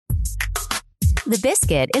The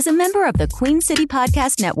Biscuit is a member of the Queen City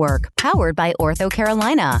Podcast Network, powered by Ortho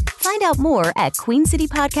Carolina. Find out more at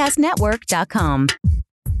queencitypodcastnetwork.com.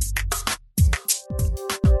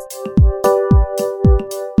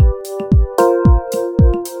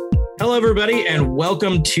 Hello, everybody, and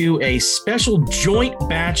welcome to a special joint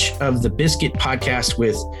batch of the Biscuit podcast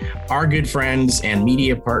with our good friends and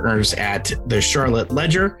media partners at the Charlotte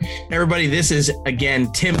Ledger. Everybody, this is,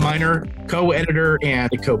 again, Tim Miner, co-editor and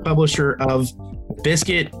co-publisher of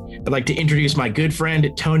Biscuit. I'd like to introduce my good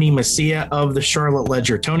friend, Tony Mecia of the Charlotte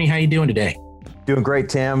Ledger. Tony, how you doing today? Doing great,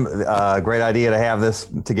 Tim. Great idea to have this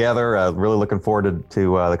together. Really looking forward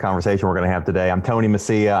to the conversation we're going to have today. I'm Tony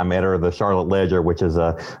Mecia. I'm editor of the Charlotte Ledger, which is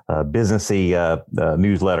a businessy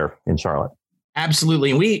newsletter in Charlotte.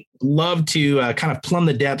 Absolutely. And we love to kind of plumb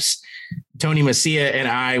the depths, Tony Mecia and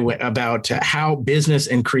I, about how business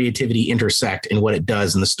and creativity intersect and what it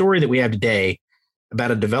does. And the story that we have today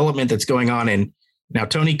about a development that's going on in now,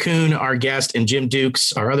 Tony Kuhn, our guest, and Jim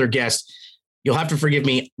Dukes, our other guest. You'll have to forgive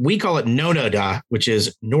me. We call it NoDa, which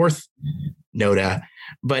is North NoDa,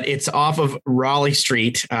 but it's off of Raleigh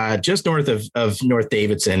Street, just north of North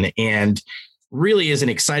Davidson, and really is an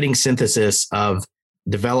exciting synthesis of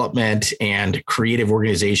development and creative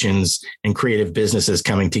organizations and creative businesses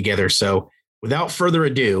coming together. So without further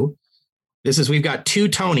ado, we've got two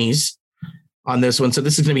Tonys on this one. So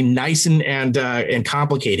this is going to be nice and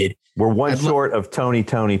complicated. We're one short of Tony.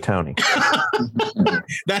 That's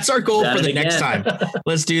our goal for the next time.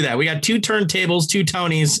 Let's do that. We got two turntables, two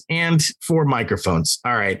Tonys, and 4 microphones.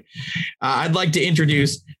 All right. I'd like to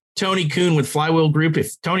introduce Tony Kuhn with Flywheel Group.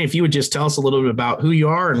 Tony, if you would just tell us a little bit about who you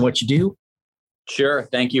are and what you do. Sure.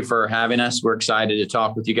 Thank you for having us. We're excited to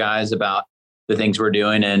talk with you guys about the things we're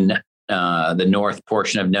doing in the north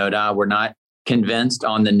portion of NoDa. We're not convinced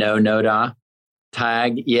on the NoDa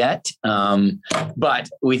tag yet, but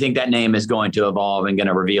we think that name is going to evolve and going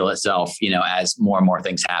to reveal itself, as more and more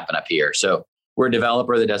things happen up here. So we're a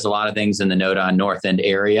developer that does a lot of things in the NoDa North End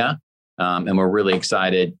area, and we're really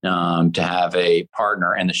excited to have a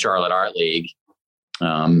partner in the Charlotte Art League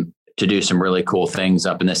to do some really cool things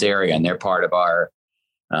up in this area. And they're part of our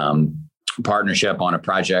partnership on a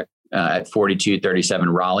project at 4237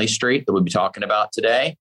 Raleigh Street that we'll be talking about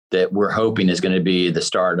today, that we're hoping is going to be the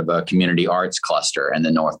start of a community arts cluster in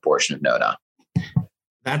the north portion of NoDa.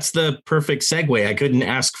 That's the perfect segue. I couldn't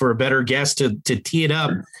ask for a better guest to tee it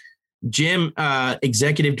up. Jim,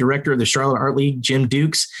 Executive Director of the Charlotte Art League, Jim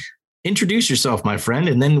Dukes. Introduce yourself, my friend,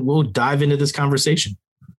 and then we'll dive into this conversation.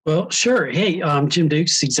 Well, sure. Hey, I'm Jim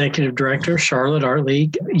Dukes, Executive Director, Charlotte Art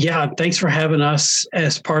League. Yeah, thanks for having us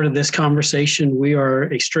as part of this conversation. We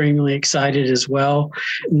are extremely excited as well,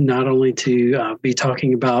 not only to be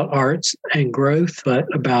talking about arts and growth, but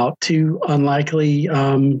about two unlikely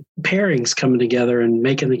pairings coming together and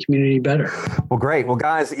making the community better. Well, great. Well,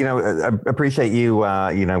 guys, I appreciate you,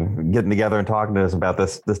 getting together and talking to us about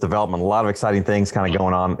this development. A lot of exciting things kind of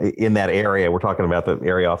going on in that area. We're talking about the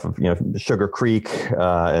area off of, Sugar Creek,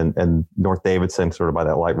 and North Davidson, sort of by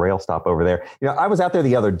that light rail stop over there. I was out there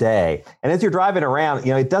the other day, and as you're driving around,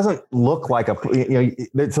 it doesn't look like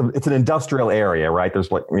it's an industrial area, right? There's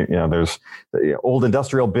there's old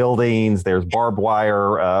industrial buildings, there's barbed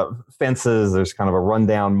wire fences, there's kind of a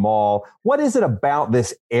rundown mall. What is it about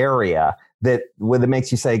this area that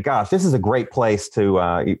makes you say, gosh, this is a great place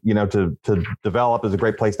to develop, is a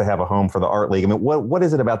great place to have a home for the Art League? I mean, what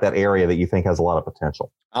is it about that area that you think has a lot of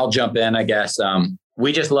potential? I'll jump in, I guess.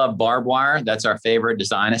 We just love barbed wire. That's our favorite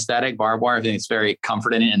design aesthetic, barbed wire. I think it's very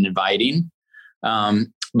comforting and inviting.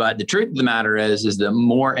 But the truth of the matter is the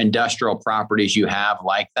more industrial properties you have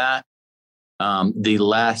like that, the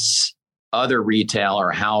less other retail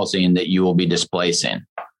or housing that you will be displacing.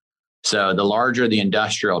 So the larger the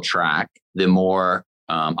industrial tract, the more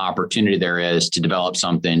opportunity there is to develop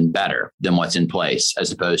something better than what's in place,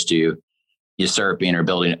 as opposed to usurping or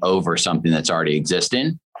building over something that's already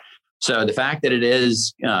existing. So the fact that it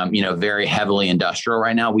is, very heavily industrial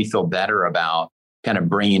right now, we feel better about kind of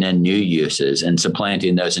bringing in new uses and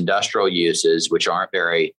supplanting those industrial uses, which aren't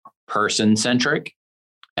very person-centric,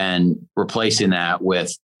 and replacing that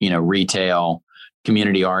with, retail,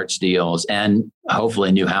 community arts deals, and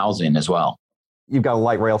hopefully new housing as well. You've got a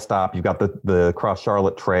light rail stop. You've got the Cross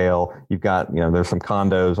Charlotte Trail. You've got, there's some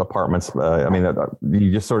condos, apartments.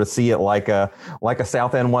 You just sort of see it like a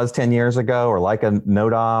South End was 10 years ago, or like a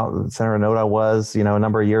NoDa, Center of NoDa was, a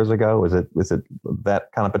number of years ago. Is it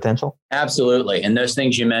that kind of potential? Absolutely. And those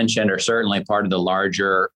things you mentioned are certainly part of the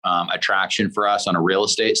larger attraction for us on a real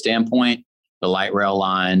estate standpoint. The light rail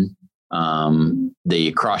line,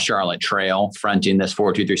 the Cross Charlotte Trail fronting this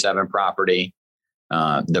 4237 property.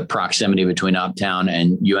 the proximity between Uptown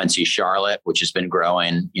and UNC Charlotte, which has been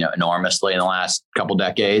growing, enormously in the last couple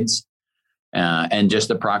decades, and just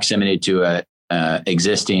the proximity to a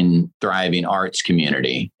existing thriving arts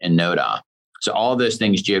community in NoDa. So all of those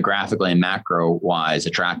things geographically and macro wise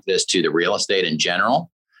attract us to the real estate in general.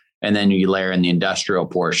 And then you layer in the industrial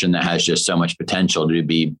portion that has just so much potential to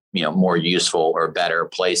be, more useful or better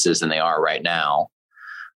places than they are right now,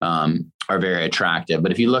 are very attractive.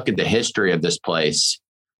 But if you look at the history of this place,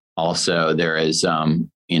 also there is,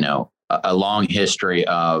 a long history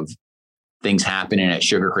of things happening at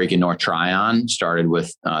Sugar Creek and North Tryon. Started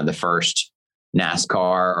with the first NASCAR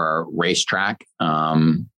or racetrack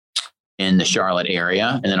in the Charlotte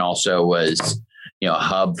area, and then also was a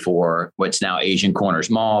hub for what's now Asian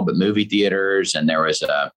Corners Mall, but movie theaters, and there was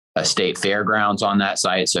a state fairgrounds on that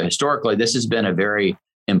site. So historically, this has been a very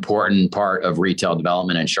important part of retail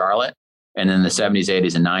development in Charlotte. And in the 70s,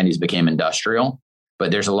 80s, and 90s became industrial.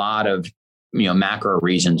 But there's a lot of macro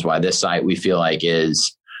reasons why this site we feel like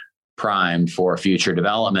is primed for future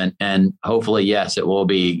development. And hopefully, yes, it will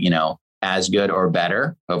be as good or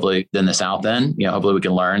better, hopefully, than the South End. Hopefully we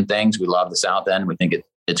can learn things. We love the South End. We think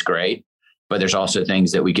it's great. But there's also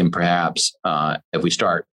things that we can perhaps, if we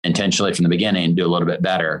start intentionally from the beginning, do a little bit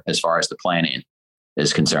better as far as the planning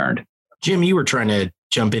is concerned. Jim, you were trying to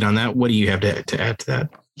jump in on that. What do you have to add to that?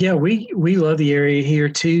 Yeah, we love the area here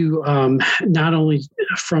too. Not only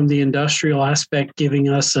from the industrial aspect, giving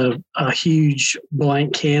us a huge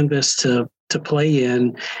blank canvas to play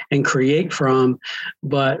in and create from,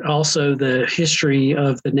 but also the history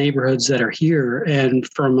of the neighborhoods that are here. And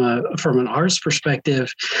from an arts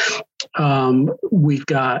perspective, we've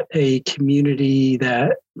got a community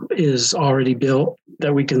that is already built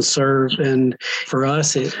that we can serve. And for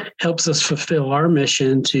us, it helps us fulfill our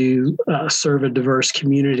mission to serve a diverse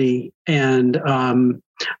community. And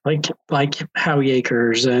like Howie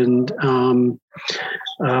Acres and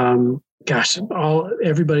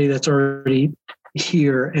everybody that's already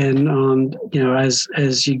here and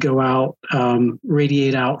as you go out,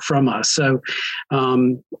 radiate out from us. So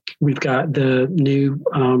we've got the new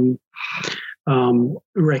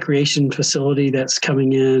recreation facility that's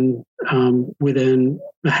coming in within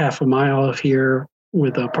a half a mile of here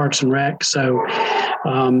with Parks and Rec. So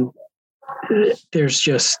there's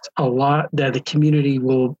just a lot that the community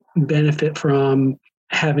will benefit from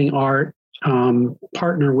having art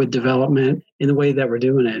partner with development in the way that we're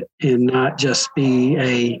doing it, and not just be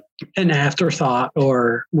an afterthought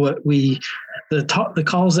or the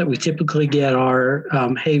calls that we typically get are,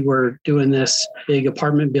 hey, we're doing this big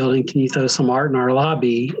apartment building. Can you throw some art in our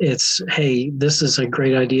lobby? It's, hey, this is a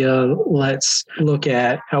great idea. Let's look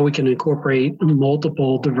at how we can incorporate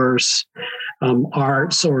multiple diverse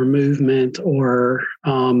arts or movement or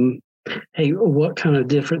hey, what kind of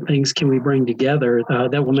different things can we bring together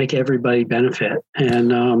that will make everybody benefit?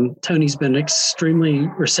 And Tony's been extremely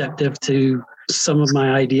receptive to some of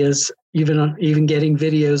my ideas, even getting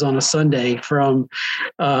videos on a Sunday from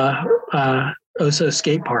Oso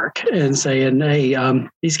Skate Park and saying, hey,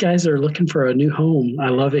 these guys are looking for a new home. I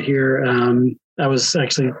love it here. I was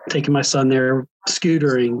actually taking my son there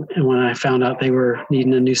scootering, and when I found out they were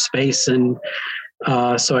needing a new space, and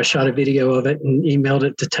so I shot a video of it and emailed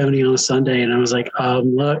it to Tony on a Sunday. And I was like,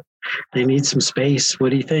 look, they need some space.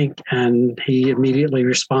 What do you think? And he immediately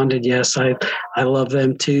responded, yes, I love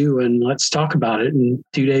them too. And let's talk about it. And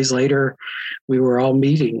 2 days later, we were all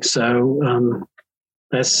meeting. So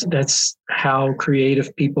that's how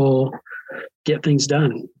creative people get things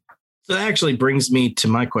done. So that actually brings me to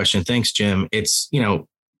my question. Thanks, Jim. It's,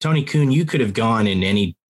 Tony Kuhn, you could have gone in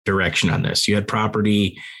any direction on this. You had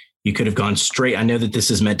property. You could have gone straight. I know that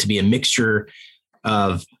this is meant to be a mixture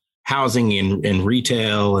of housing and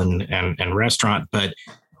retail and restaurant, but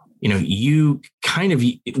you kind of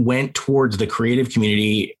went towards the creative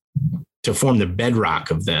community to form the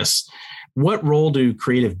bedrock of this. What role do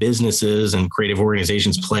creative businesses and creative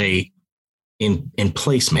organizations play in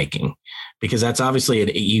placemaking? Because that's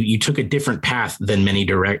obviously you took a different path than many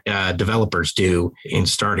developers do in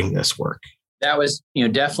starting this work. That was,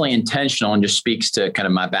 definitely intentional and just speaks to kind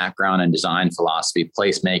of my background and design philosophy.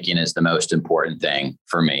 Placemaking is the most important thing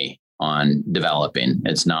for me on developing.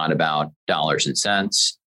 It's not about dollars and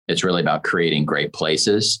cents. It's really about creating great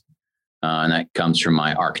places. And that comes from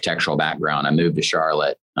my architectural background. I moved to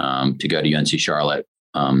Charlotte to go to UNC Charlotte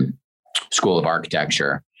School of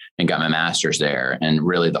Architecture and got my master's there. And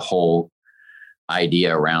really the whole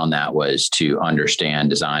idea around that was to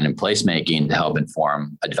understand design and placemaking to help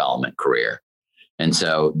inform a development career. And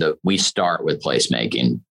so we start with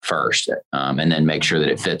placemaking first, and then make sure that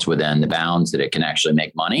it fits within the bounds that it can actually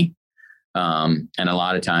make money. And a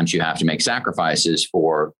lot of times you have to make sacrifices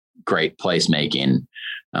for great placemaking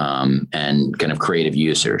and kind of creative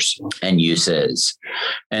users and uses.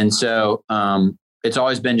 And so it's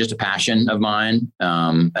always been just a passion of mine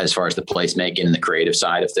as far as the placemaking and the creative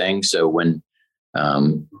side of things. So when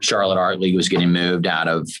Charlotte Art League was getting moved out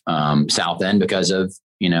of South End because of,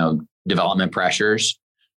 development pressures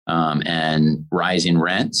and rising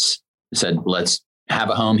rents, I said, let's have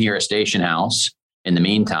a home here at Station House in the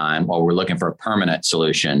meantime, while we're looking for a permanent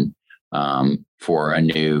solution for a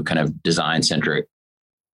new kind of design-centric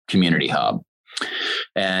community hub.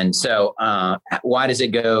 And so why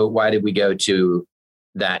did we go to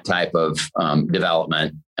that type of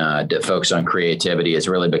development to focus on creativity? Is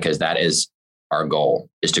really because that is our goal,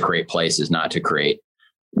 is to create places, not to create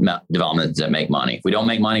developments that make money. If we don't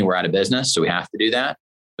make money, we're out of business. So we have to do that.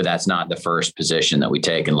 But that's not the first position that we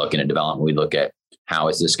take in looking at development. We look at how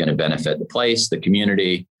is this going to benefit the place, the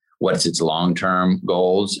community, what's its long-term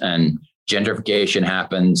goals. And gentrification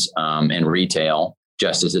happens in retail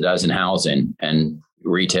just as it does in housing, and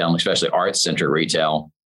retail, especially arts-centered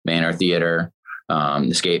retail, Manor Theater,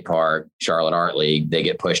 the skate park, Charlotte Art League, they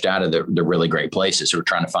get pushed out of the really great places. So we're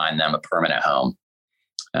trying to find them a permanent home.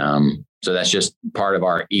 So that's just part of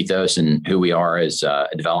our ethos and who we are as a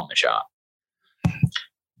development shop.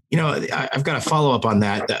 I've got to follow up on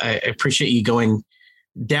that. I appreciate you going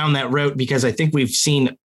down that road, because I think we've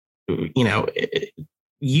seen,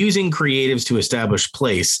 using creatives to establish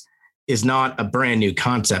place is not a brand new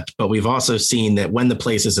concept, but we've also seen that when the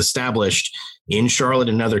place is established in Charlotte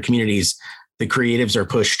and other communities, the creatives are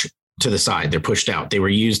pushed to the side. They're pushed out. They were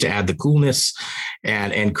used to add the coolness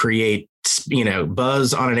and create,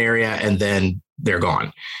 buzz on an area, and then they're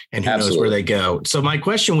gone, and who knows where they go. So my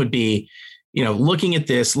question would be, looking at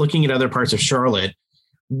this, looking at other parts of Charlotte,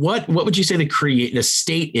 what would you say the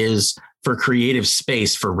state is for creative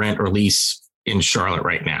space for rent or lease in Charlotte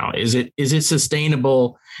right now? Is it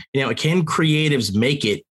sustainable? Can creatives make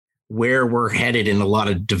it where we're headed in a lot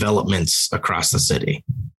of developments across the city?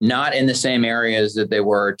 Not in the same areas that they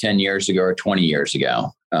were 10 years ago or 20 years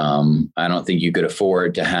ago. I don't think you could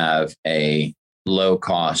afford to have a low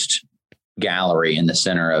cost gallery in the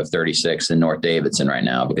center of 36th and North Davidson right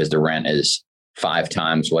now, because the rent is 5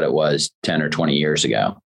 times what it was 10 or 20 years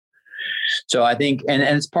ago. So I think, and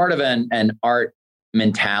it's part of an art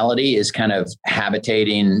mentality, is kind of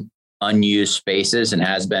habitating unused spaces, and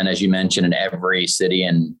has been, as you mentioned, in every city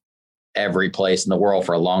and every place in the world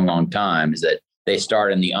for a long, long time, is that they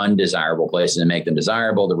start in the undesirable places and make them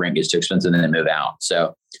desirable. The rent gets too expensive and then they move out.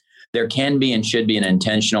 So there can be and should be an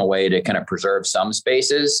intentional way to kind of preserve some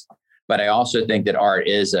spaces. But I also think that art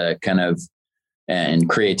is a kind of, and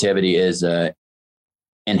creativity is a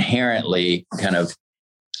inherently kind of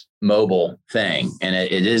mobile thing, and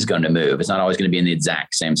it is going to move. It's not always going to be in the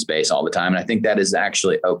exact same space all the time. And I think that is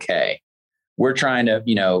actually okay. We're trying to,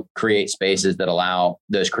 create spaces that allow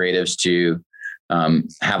those creatives to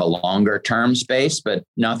have a longer term space, but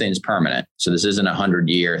nothing's permanent. So this isn't a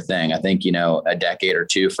 100-year thing. I think, a decade or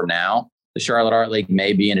two from now, the Charlotte Art League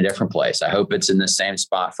may be in a different place. I hope it's in the same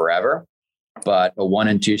spot forever, but a 1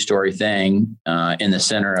 and 2 story thing in the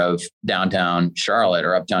center of downtown Charlotte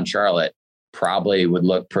or uptown Charlotte probably would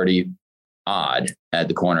look pretty odd at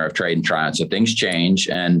the corner of Trade and Tryon. So things change,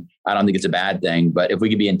 and I don't think it's a bad thing, but if we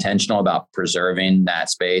could be intentional about preserving that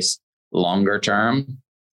space longer term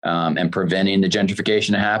and preventing the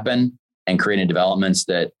gentrification to happen, and creating developments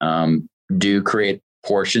that do create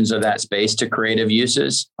portions of that space to creative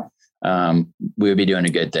uses, we would be doing a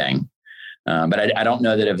good thing. But I don't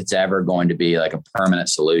know that if it's ever going to be like a permanent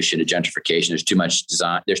solution to gentrification. There's too much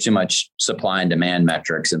design. There's too much supply and demand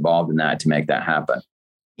metrics involved in that to make that happen.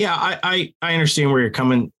 Yeah, I understand where you're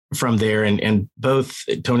coming from there. And both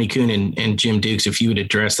Tony Kuhn and Jim Dukes, if you would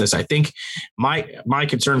address this, I think my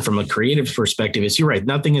concern from a creative perspective is, you're right,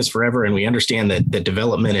 nothing is forever. And we understand that the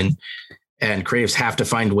development and creatives have to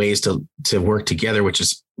find ways to work together, which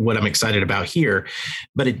is what I'm excited about here.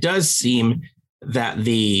 But it does seem that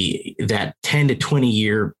that 10 to 20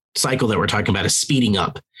 year cycle that we're talking about is speeding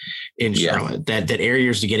up in Charlotte, that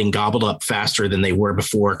areas are getting gobbled up faster than they were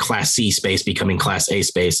before, Class C space becoming Class A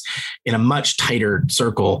space in a much tighter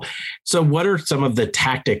circle. So what are some of the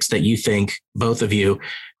tactics that you think, both of you,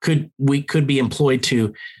 could be employed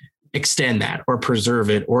to extend that or preserve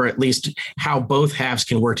it, or at least how both halves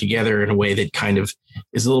can work together in a way that kind of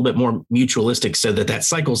is a little bit more mutualistic, so that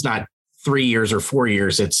cycle's not 3 years or 4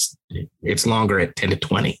 years, it's longer at 10 to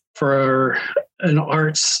 20. For an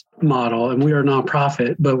arts model, and we are a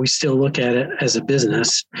nonprofit, but we still look at it as a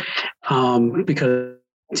business, because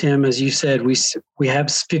Tim, as you said, we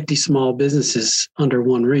have 50 small businesses under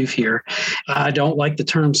one roof here. I don't like the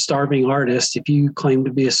term starving artist. If you claim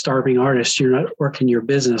to be a starving artist, you're not working your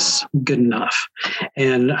business good enough.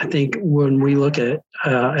 And I think when we look at,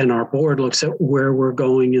 and our board looks at where we're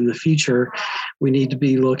going in the future, we need to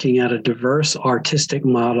be looking at a diverse artistic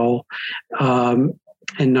model,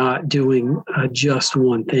 and not doing just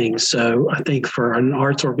one thing. So I think for an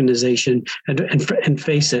arts organization, and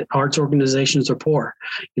face it, arts organizations are poor.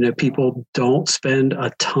 People don't spend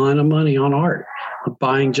a ton of money on art,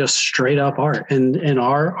 buying just straight up art. And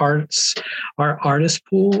our artist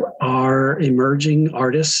pool are emerging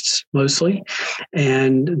artists mostly,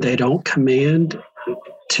 and they don't command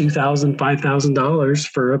 $2,000, $5,000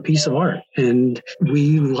 for a piece of art. And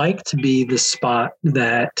we like to be the spot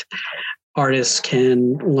that artists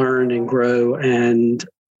can learn and grow and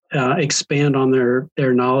expand on their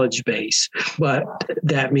knowledge base. But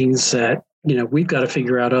that means that, we've got to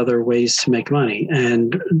figure out other ways to make money.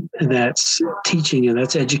 And that's teaching, and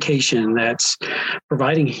that's education, that's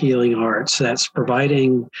providing healing arts, that's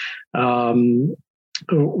providing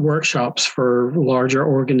workshops for larger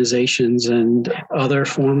organizations and other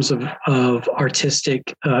forms of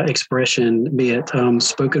artistic expression, be it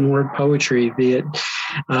spoken word poetry, be it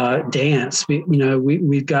dance.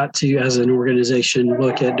 We've got to, as an organization,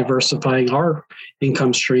 look at diversifying our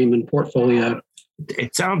income stream and portfolio.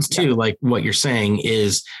 It sounds too like what you're saying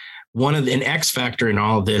is an X factor in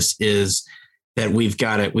all of this is that we've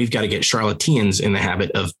got to get charlatans in the habit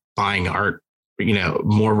of buying art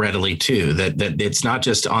more readily too, that it's not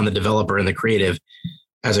just on the developer and the creative.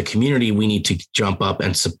 As a community, we need to jump up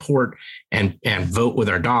and support and vote with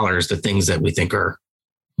our dollars the things that we think are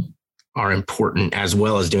important, as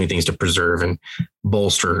well as doing things to preserve and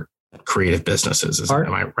bolster creative businesses.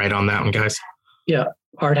 Am I right on that one, guys? Yeah.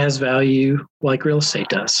 Art has value like real estate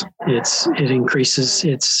does. It increases.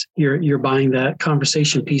 You're buying that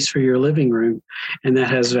conversation piece for your living room, and that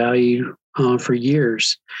has value for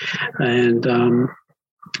years. And I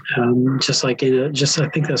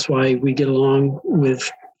think that's why we get along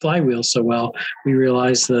with Flywheel so well. We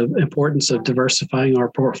realize the importance of diversifying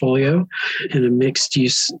our portfolio in a mixed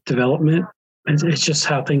use development. It's just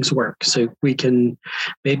how things work. So we can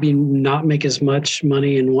maybe not make as much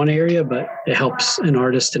money in one area, but it helps an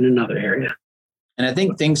artist in another area. And I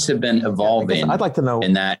think things have been evolving. I'd like to know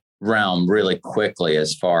in that realm really quickly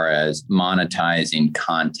as far as monetizing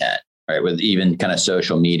content, right? With even kind of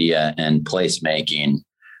social media and placemaking,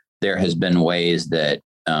 there has been ways that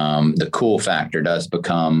the cool factor does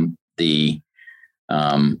become the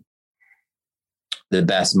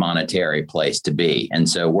best monetary place to be. And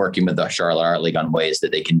so working with the Charlotte Art League on ways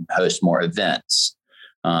that they can host more events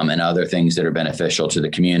and other things that are beneficial to the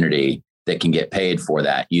community that can get paid for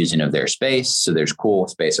that using of their space. So there's cool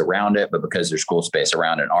space around it, but because there's cool space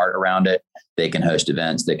around it and art around it, they can host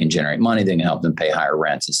events, they can generate money, they can help them pay higher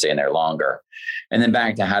rents and stay in there longer. And then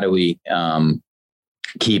back to how do we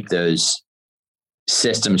keep those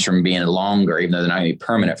systems from being longer, even though they're not going to be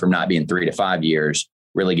permanent, from not being 3 to 5 years,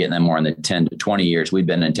 really getting them more in the 10 to 20 years. We've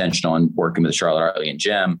been intentional in working with the Charlotte Art League and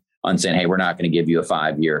Jim on saying, hey, we're not going to give you a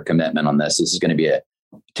 5-year commitment on this. This is going to be a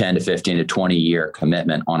 10 to 15 to 20 year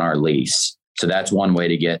commitment on our lease. So that's one way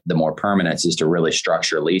to get the more permanence, is to really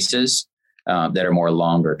structure leases that are more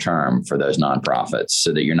longer term for those nonprofits,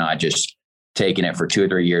 so that you're not just taking it for 2 or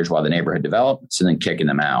 3 years while the neighborhood develops and then kicking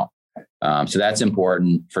them out. So that's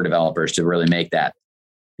important for developers to really make that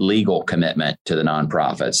legal commitment to the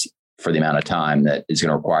nonprofits for the amount of time that is going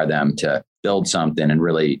to require them to build something and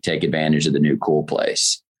really take advantage of the new cool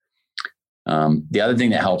place. The other thing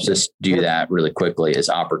that helps us do that really quickly is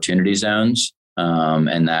opportunity zones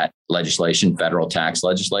and that legislation, federal tax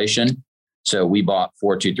legislation. So we bought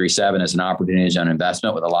 4237 as an opportunity zone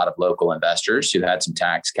investment with a lot of local investors who had some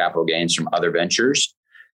tax capital gains from other ventures.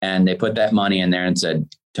 And they put that money in there and said,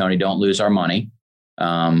 Tony, don't lose our money.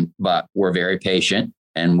 But we're very patient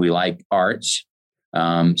and we like arts.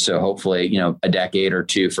 So hopefully, a decade or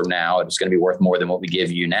 2 from now, it's going to be worth more than what we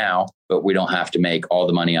give you now, but we don't have to make all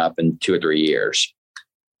the money up in 2 or 3 years.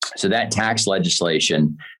 So that tax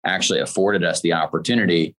legislation actually afforded us the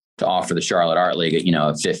opportunity to offer the Charlotte Art League, a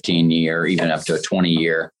 15-year, even up to a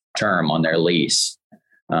 20-year term on their lease,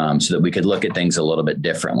 so that we could look at things a little bit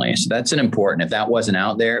differently. So that's an important. If that wasn't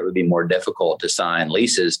out there, it would be more difficult to sign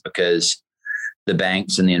leases because the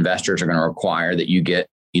banks and the investors are going to require that you get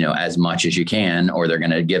as much as you can, or they're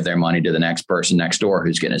going to give their money to the next person next door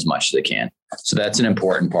who's getting as much as they can. So that's an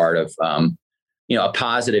important part of, a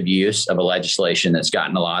positive use of a legislation that's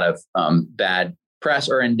gotten a lot of bad press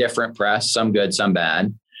or indifferent press, some good, some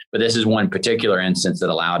bad. But this is one particular instance that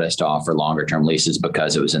allowed us to offer longer term leases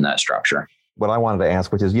because it was in that structure. what I wanted to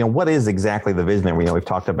ask, which is, what is exactly the vision? We've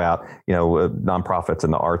talked about, nonprofits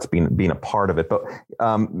and the arts being a part of it, but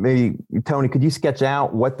maybe Tony, could you sketch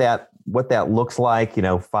out what that looks like,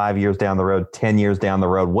 5 years down the road, 10 years down the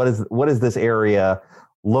road? What does this area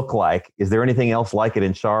look like? Is there anything else like it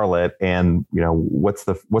in Charlotte? And, what's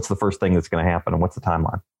the first thing that's going to happen, and what's the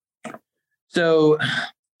timeline? So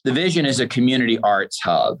the vision is a community arts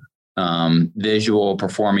hub, visual,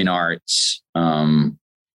 performing arts,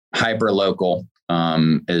 hyper local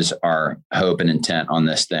is our hope and intent on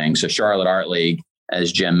this thing. So Charlotte Art League,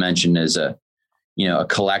 as Jim mentioned, is a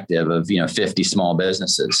collective of 50 small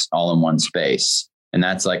businesses all in one space, and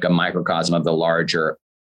that's like a microcosm of the larger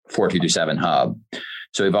 4237 hub.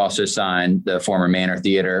 So we've also signed the former Manor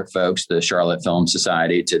Theater folks, the Charlotte Film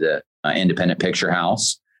Society, to the Independent Picture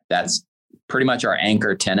House. That's pretty much our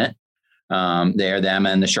anchor tenant. Them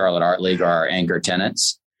and the Charlotte Art League are our anchor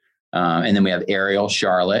tenants. And then we have Aerial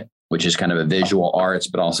Charlotte, which is kind of a visual arts,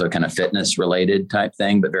 but also kind of fitness related type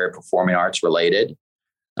thing, but very performing arts related.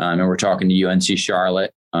 And we're talking to UNC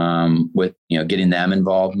Charlotte with, getting them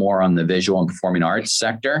involved more on the visual and performing arts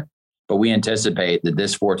sector. But we anticipate that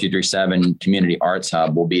this 4237 community arts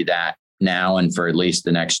hub will be that now and for at least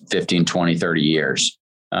the next 15, 20, 30 years,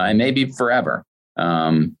 and maybe forever,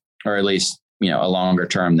 or at least, a longer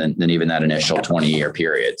term than even that initial 20-year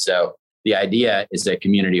period. So the idea is a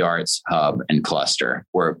community arts hub and cluster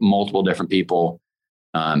where multiple different people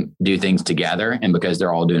do things together. And because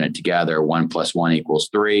they're all doing it together, 1 + 1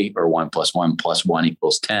 = 3, or 1 + 1 + 1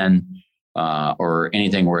 = 10, or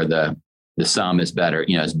anything where the sum is better,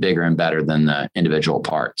 is bigger and better than the individual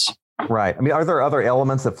parts. Right. Are there other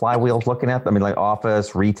elements that Flywheel's looking at? Like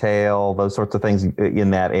office, retail, those sorts of things in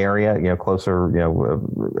that area, closer,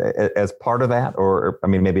 as part of that, or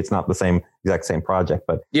maybe it's not the exact same project,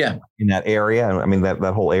 but yeah, in that area.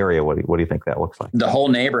 That whole area, what do you think that looks like? The whole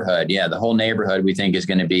neighborhood. Yeah. The whole neighborhood we think is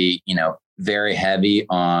going to be, very heavy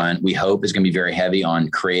on, we hope is going to be very heavy on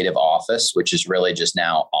creative office, which is really just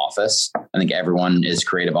now office. I think everyone is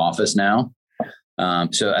creative office now.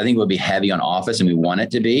 So I think we'll be heavy on office, and we want it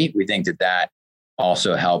to be. We think that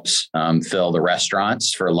also helps fill the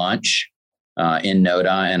restaurants for lunch in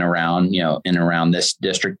NoDa and around this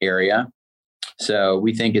district area. So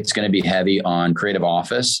we think it's going to be heavy on creative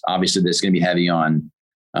office. Obviously, there's going to be heavy on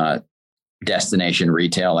destination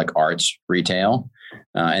retail, like arts retail.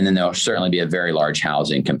 And then there'll certainly be a very large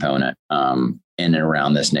housing component in and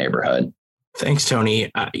around this neighborhood. Thanks,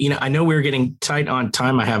 Tony. I know we're getting tight on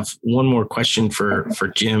time. I have one more question for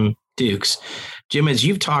Jim Dukes. Jim, as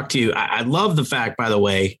you've talked to, I love the fact, by the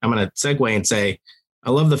way, I'm going to segue and say, I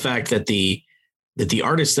love the fact that the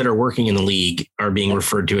artists that are working in the league are being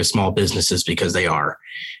referred to as small businesses, because they are.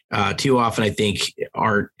 Too often, I think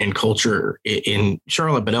art and culture in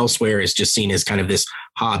Charlotte, but elsewhere, is just seen as kind of this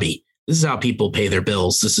hobby. This is how people pay their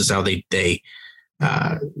bills. This is how this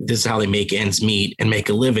is how they make ends meet and make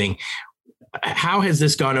a living. How has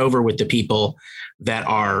this gone over with the people that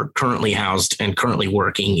are currently housed and currently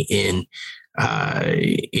working in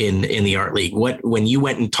the art league? When you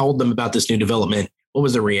went and told them about this new development, what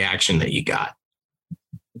was the reaction that you got?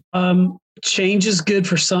 Change is good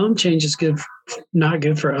for some, change is not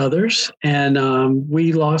good for others. And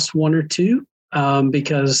we lost one or two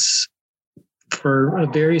because for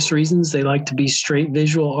various reasons, they like to be straight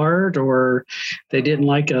visual art, or they didn't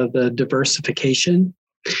like the diversification.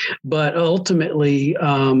 But ultimately,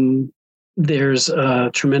 there's a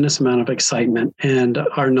tremendous amount of excitement, and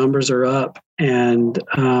our numbers are up, and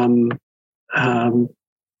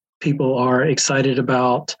people are excited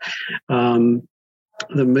about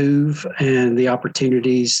the move and the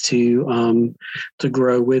opportunities to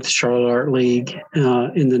grow with Charlotte Art League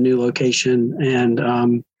in the new location.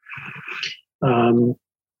 And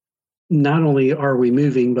not only are we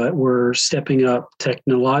moving, but we're stepping up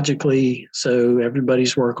technologically, so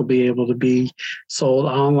everybody's work will be able to be sold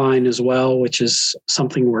online as well, which is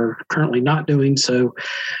something we're currently not doing. So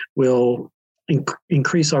we'll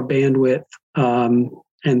increase our bandwidth and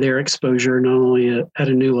their exposure, not only at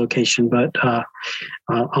a new location, but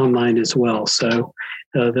online as well. So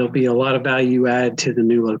there'll be a lot of value add to the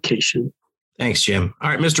new location. Thanks, Jim. All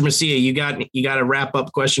right, Mr. Mecia, you got a wrap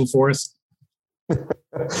up question for us?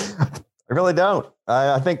 I really don't.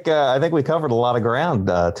 I think we covered a lot of ground,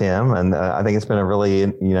 Tim, and I think it's been a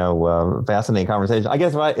really fascinating conversation. I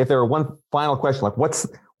guess if there were one final question, like what's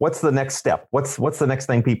the next step? What's the next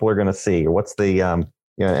thing people are going to see, or what's the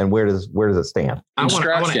and where does it stand? I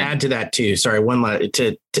want to add to that too. Sorry,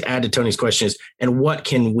 to add to Tony's question is, and what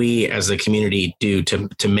can we as a community do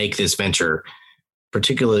to make this venture,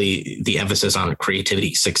 particularly the emphasis on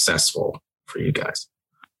creativity, successful for you guys?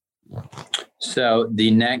 So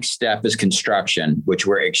the next step is construction, which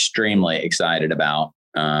we're extremely excited about.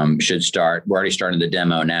 Should start. We're already starting the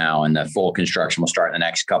demo now, and the full construction will start in the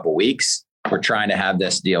next couple of weeks. We're trying to have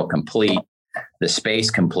this deal complete, the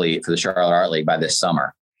space complete for the Charlotte Art League by this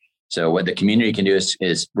summer. So what the community can do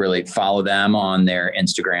is really follow them on their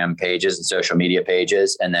Instagram pages and social media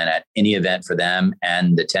pages. And then at any event for them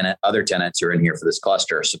and the other tenants who are in here for this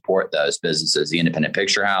cluster, support those businesses, the Independent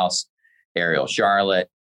Picture House, Ariel Charlotte,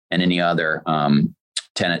 and any other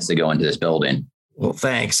tenants that go into this building. Well,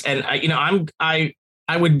 thanks. And I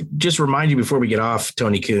would just remind you before we get off,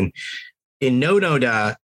 Tony Kuhn, in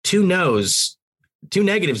NoDa, 2 no's, 2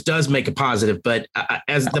 negatives does make a positive, but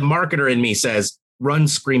as the marketer in me says, run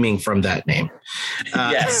screaming from that name.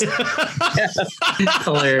 Yes.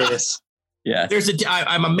 Hilarious. Yeah.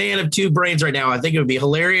 I'm a man of 2 brains right now. I think it would be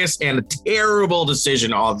hilarious and a terrible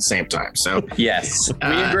decision all at the same time. So yes,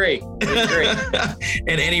 we agree.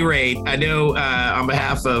 At any rate, I know on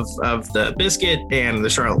behalf of the Biscuit and the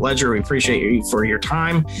Charlotte Ledger, we appreciate you for your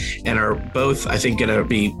time and are both, I think, going to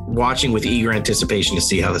be watching with eager anticipation to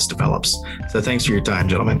see how this develops. So thanks for your time,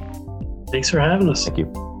 gentlemen. Thanks for having us. Thank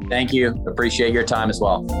you. Thank you. Appreciate your time as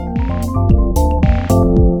well.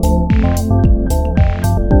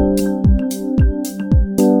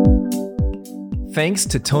 Thanks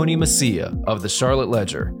to Tony Mecia of the Charlotte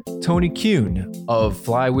Ledger, Tony Kuhn of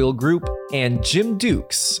Flywheel Group, and Jim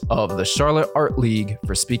Dukes of the Charlotte Art League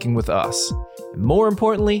for speaking with us. And more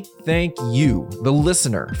importantly, thank you, the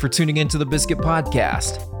listener, for tuning into the Biscuit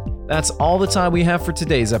Podcast. That's all the time we have for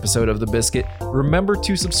today's episode of The Biscuit. Remember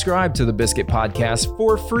to subscribe to The Biscuit Podcast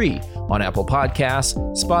for free on Apple Podcasts,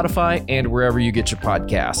 Spotify, and wherever you get your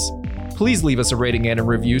podcasts. Please leave us a rating and a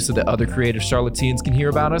review so that other creative Charlotteans can hear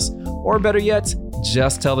about us, or better yet,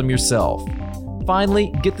 just tell them yourself.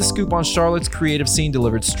 Finally, get the scoop on Charlotte's creative scene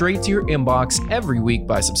delivered straight to your inbox every week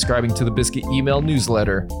by subscribing to the Biscuit email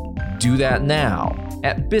newsletter. Do that now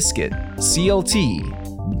at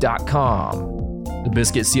biscuitclt.com. The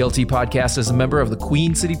Biscuit CLT Podcast is a member of the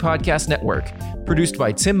Queen City Podcast Network, produced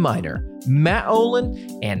by Tim Miner, Matt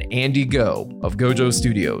Olin, and Andy Go of Gojo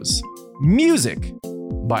Studios. Music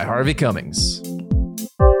by Harvey Cummings.